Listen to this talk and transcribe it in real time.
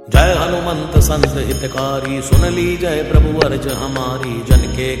जय हनुमंत संत हितकारी, सुन ली जय प्रभु अर्ज हमारी। जन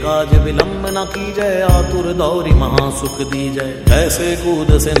के काज विलंब न की जय, आतुर दौरी महासुख दी जय। जैसे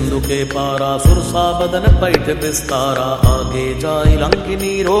कूद सिंधु के पारा, सुरसा बदन पैठ विस्तारा। आगे जाय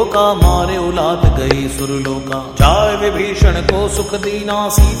लंकिनी रोका, मारे उलाद गई सुरलोका। जाय विभीषण को सुख दीना,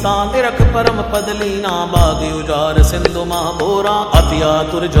 सीता निरख परम पद लीना। बाग उजार सिंधु महाबोरा, अति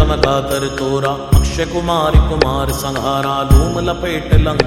आतुर जम का तर तोरा। अक्षय कुमार कुमार संहारा, धूम लपेट लंक